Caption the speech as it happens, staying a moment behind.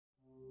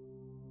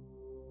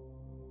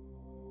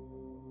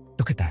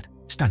Look at that.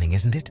 Stunning,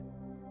 isn't it?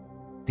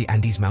 The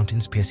Andes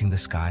Mountains piercing the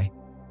sky,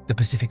 the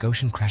Pacific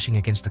Ocean crashing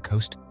against the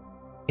coast.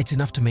 It's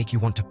enough to make you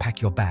want to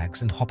pack your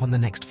bags and hop on the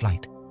next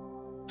flight.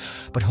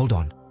 But hold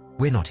on,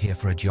 we're not here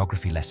for a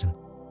geography lesson.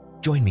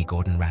 Join me,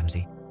 Gordon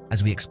Ramsay,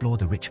 as we explore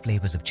the rich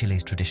flavors of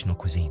Chile's traditional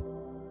cuisine.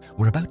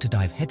 We're about to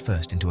dive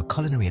headfirst into a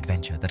culinary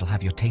adventure that'll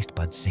have your taste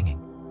buds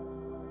singing.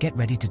 Get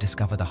ready to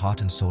discover the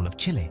heart and soul of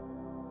Chile,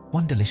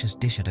 one delicious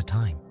dish at a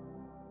time.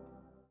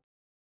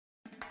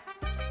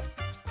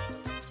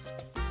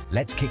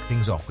 Let's kick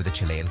things off with a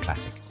Chilean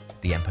classic,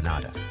 the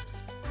empanada.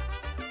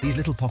 These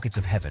little pockets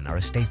of heaven are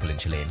a staple in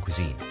Chilean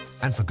cuisine,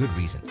 and for good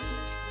reason.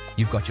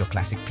 You've got your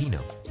classic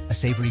pino, a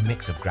savory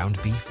mix of ground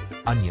beef,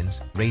 onions,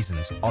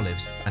 raisins,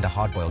 olives, and a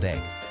hard-boiled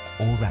egg,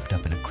 all wrapped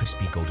up in a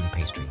crispy golden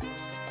pastry.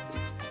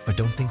 But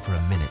don't think for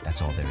a minute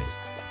that's all there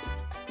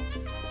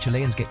is.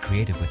 Chileans get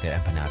creative with their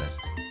empanadas,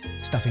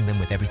 stuffing them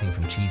with everything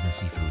from cheese and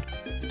seafood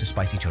to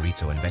spicy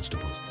chorizo and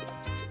vegetables.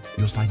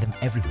 You'll find them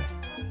everywhere,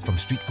 from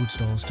street food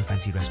stalls to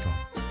fancy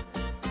restaurants.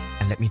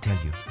 And let me tell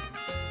you,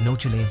 no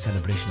Chilean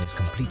celebration is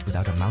complete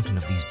without a mountain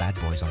of these bad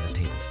boys on the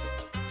table.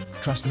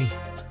 Trust me,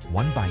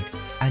 one bite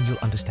and you'll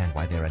understand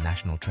why they're a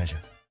national treasure.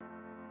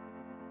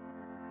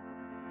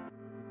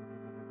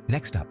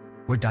 Next up,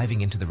 we're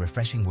diving into the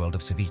refreshing world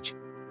of ceviche.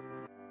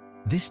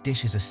 This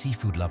dish is a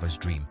seafood lover's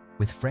dream,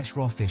 with fresh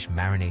raw fish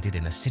marinated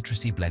in a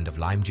citrusy blend of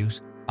lime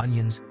juice,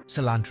 onions,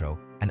 cilantro,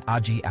 and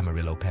ají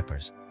amarillo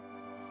peppers.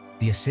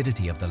 The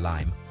acidity of the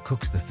lime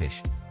cooks the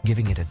fish,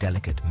 giving it a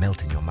delicate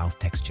melt-in-your-mouth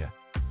texture.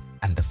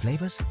 And the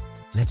flavors?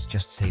 Let's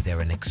just say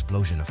they're an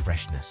explosion of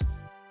freshness.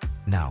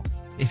 Now,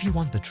 if you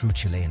want the true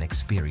Chilean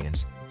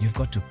experience, you've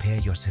got to pair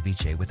your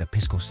ceviche with a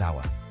pisco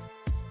sour.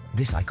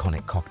 This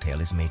iconic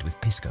cocktail is made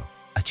with pisco,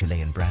 a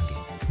Chilean brandy,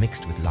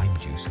 mixed with lime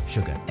juice,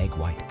 sugar, egg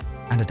white,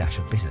 and a dash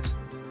of bitters.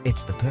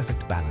 It's the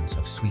perfect balance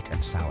of sweet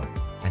and sour,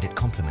 and it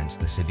complements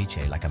the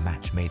ceviche like a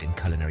match made in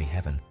culinary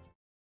heaven.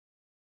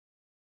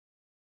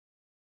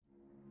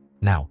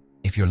 Now,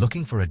 if you're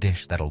looking for a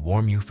dish that'll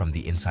warm you from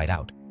the inside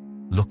out,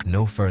 look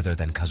no further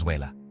than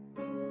cazuela.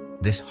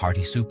 This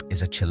hearty soup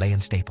is a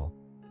Chilean staple,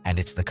 and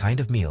it's the kind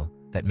of meal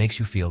that makes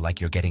you feel like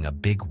you're getting a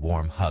big,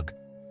 warm hug.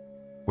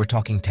 We're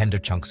talking tender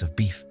chunks of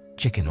beef,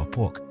 chicken, or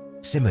pork,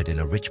 simmered in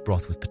a rich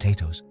broth with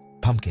potatoes,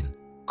 pumpkin,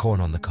 corn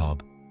on the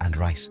cob, and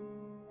rice.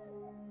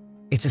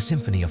 It's a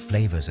symphony of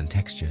flavors and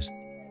textures,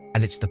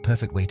 and it's the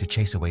perfect way to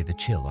chase away the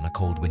chill on a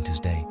cold winter's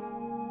day.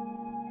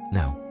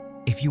 Now,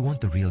 if you want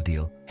the real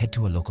deal, head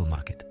to a local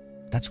market.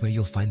 That's where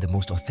you'll find the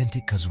most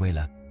authentic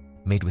cazuela,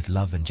 made with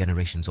love and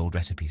generations-old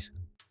recipes.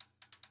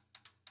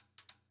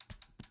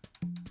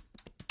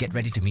 Get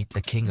ready to meet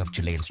the king of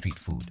Chilean street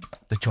food,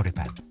 the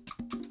choripan.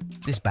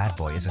 This bad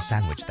boy is a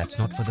sandwich that's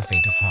not for the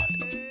faint of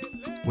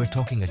heart. We're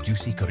talking a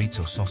juicy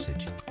chorizo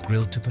sausage,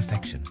 grilled to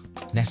perfection,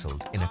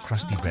 nestled in a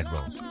crusty bread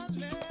roll.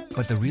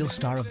 But the real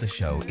star of the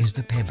show is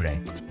the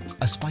pebre,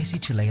 a spicy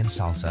Chilean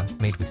salsa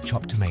made with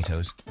chopped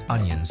tomatoes,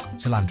 onions,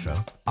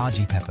 cilantro,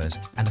 ají peppers,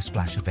 and a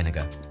splash of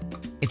vinegar.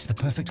 It's the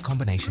perfect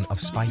combination of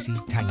spicy,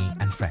 tangy,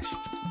 and fresh,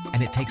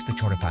 and it takes the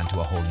choripan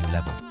to a whole new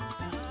level.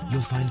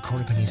 You'll find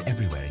choripanes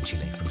everywhere in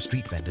Chile, from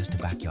street vendors to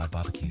backyard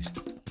barbecues.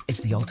 It's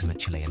the ultimate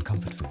Chilean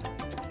comfort food,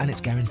 and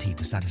it's guaranteed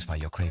to satisfy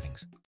your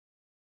cravings.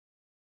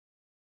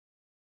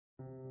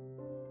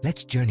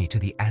 Let's journey to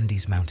the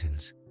Andes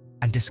Mountains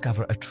and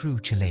discover a true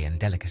Chilean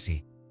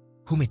delicacy,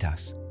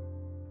 humitas.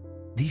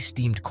 These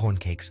steamed corn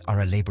cakes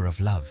are a labor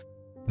of love,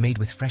 made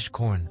with fresh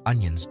corn,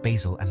 onions,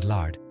 basil, and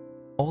lard,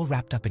 all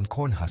wrapped up in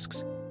corn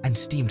husks and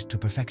steamed to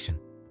perfection.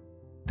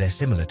 They're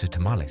similar to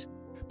tamales,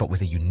 but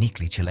with a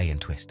uniquely Chilean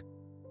twist.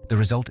 The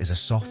result is a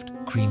soft,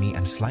 creamy,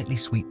 and slightly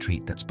sweet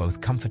treat that's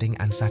both comforting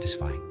and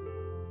satisfying.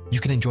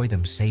 You can enjoy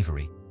them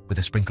savory, with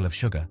a sprinkle of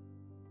sugar,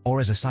 or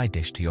as a side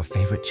dish to your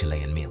favorite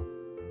Chilean meal.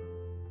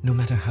 No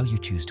matter how you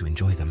choose to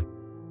enjoy them,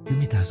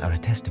 humitas are a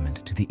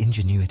testament to the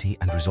ingenuity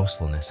and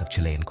resourcefulness of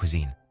Chilean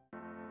cuisine.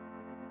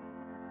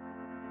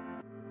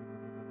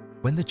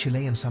 When the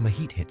Chilean summer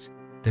heat hits,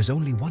 there's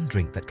only one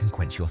drink that can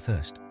quench your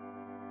thirst.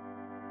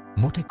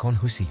 Mote con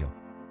husillo.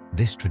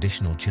 This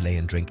traditional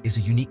Chilean drink is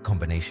a unique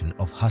combination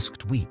of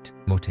husked wheat,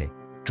 mote,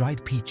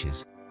 dried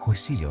peaches,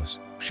 husillos,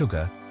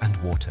 sugar, and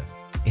water.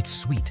 It's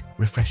sweet,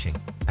 refreshing,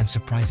 and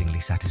surprisingly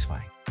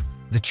satisfying.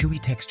 The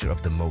chewy texture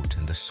of the mote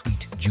and the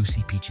sweet,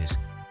 juicy peaches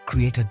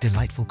create a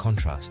delightful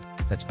contrast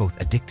that's both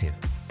addictive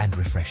and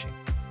refreshing.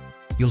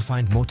 You'll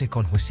find mote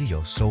con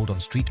husillo sold on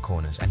street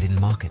corners and in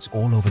markets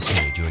all over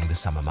Chile during the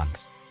summer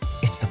months.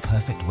 It's the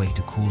perfect way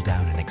to cool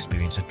down and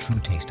experience a true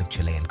taste of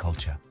Chilean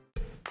culture.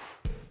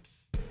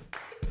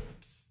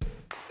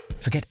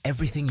 Forget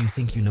everything you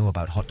think you know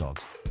about hot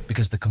dogs,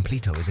 because the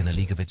completo is in a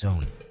league of its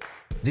own.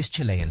 This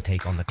Chilean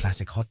take on the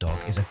classic hot dog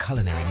is a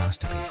culinary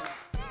masterpiece,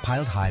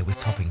 piled high with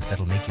toppings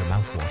that'll make your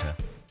mouth water.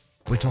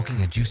 We're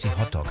talking a juicy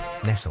hot dog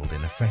nestled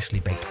in a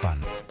freshly baked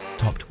bun,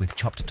 topped with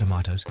chopped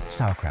tomatoes,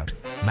 sauerkraut,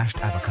 mashed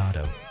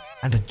avocado,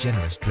 and a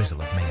generous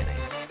drizzle of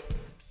mayonnaise.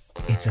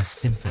 It's a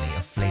symphony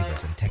of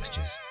flavors and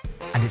textures.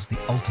 and it's the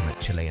ultimate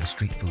Chilean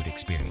street food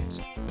experience.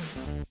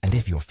 And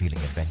if you're feeling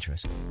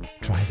adventurous,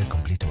 try the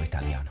Completo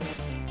Italiano.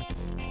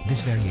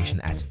 This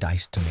variation adds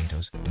diced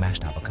tomatoes,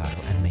 mashed avocado,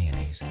 and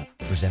mayonnaise,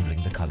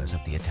 resembling the colors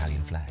of the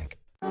Italian flag.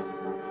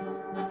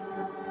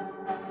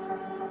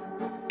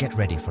 Get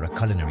ready for a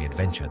culinary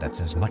adventure that's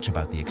as much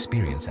about the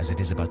experience as it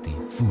is about the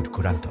food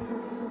curanto.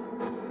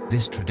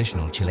 This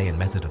traditional Chilean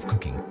method of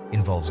cooking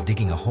involves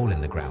digging a hole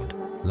in the ground,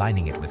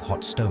 lining it with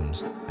hot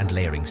stones, and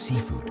layering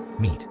seafood,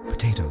 meat,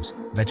 potatoes,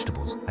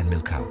 vegetables, and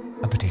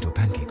milcao, a potato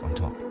pancake, on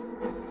top.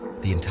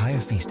 The entire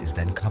feast is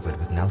then covered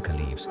with nalca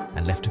leaves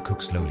and left to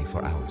cook slowly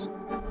for hours.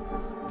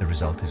 The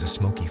result is a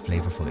smoky,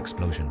 flavorful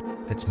explosion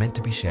that's meant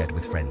to be shared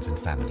with friends and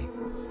family.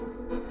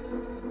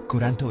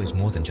 Curanto is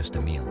more than just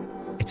a meal.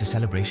 It's a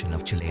celebration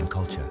of Chilean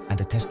culture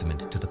and a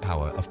testament to the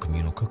power of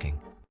communal cooking.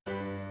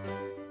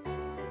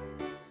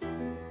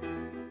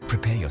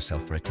 Prepare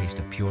yourself for a taste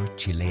of pure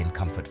Chilean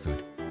comfort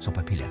food,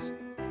 sopaipillas.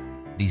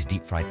 These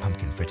deep-fried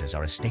pumpkin fritters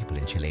are a staple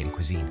in Chilean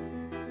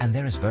cuisine, and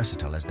they're as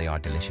versatile as they are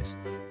delicious.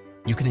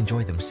 You can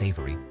enjoy them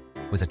savory,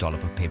 with a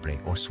dollop of pebre,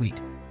 or sweet,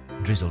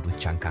 drizzled with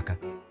chancaca,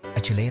 a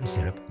Chilean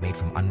syrup made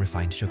from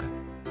unrefined sugar.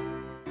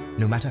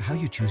 No matter how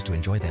you choose to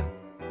enjoy them,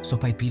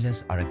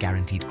 sopaipillas are a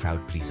guaranteed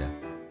crowd pleaser.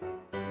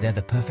 They're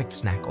the perfect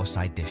snack or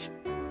side dish,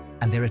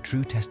 and they're a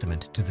true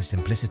testament to the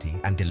simplicity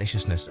and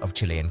deliciousness of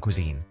Chilean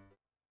cuisine.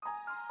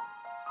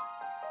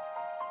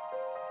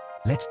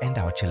 Let's end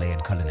our Chilean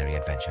culinary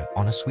adventure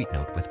on a sweet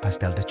note with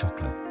pastel de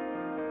choclo.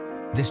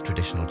 This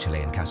traditional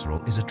Chilean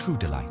casserole is a true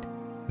delight,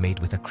 made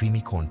with a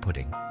creamy corn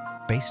pudding,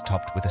 base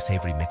topped with a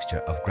savory mixture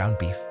of ground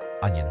beef,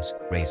 onions,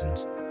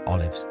 raisins,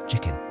 olives,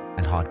 chicken,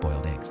 and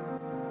hard-boiled eggs.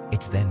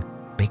 It's then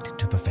baked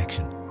to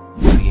perfection,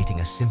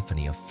 creating a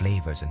symphony of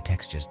flavors and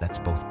textures that's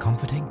both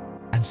comforting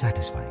and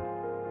satisfying.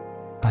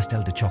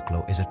 Pastel de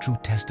choclo is a true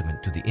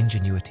testament to the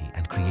ingenuity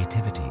and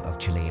creativity of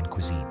Chilean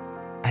cuisine,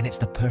 and it's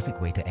the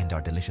perfect way to end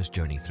our delicious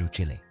journey through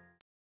Chile.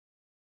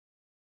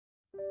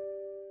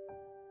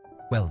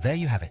 Well, there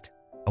you have it,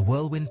 a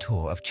whirlwind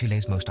tour of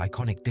Chile's most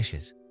iconic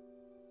dishes.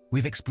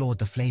 We've explored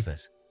the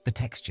flavors, the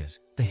textures,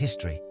 the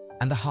history,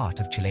 and the heart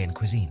of Chilean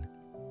cuisine.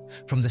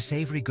 From the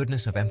savory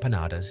goodness of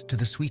empanadas to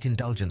the sweet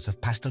indulgence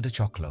of pastel de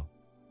choclo,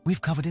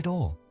 we've covered it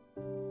all.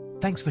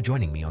 Thanks for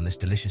joining me on this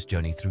delicious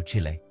journey through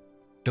Chile.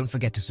 Don't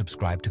forget to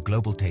subscribe to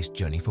Global Taste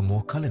Journey for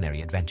more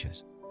culinary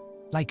adventures.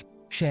 Like,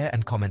 share,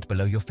 and comment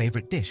below your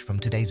favorite dish from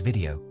today's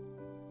video.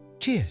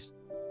 Cheers!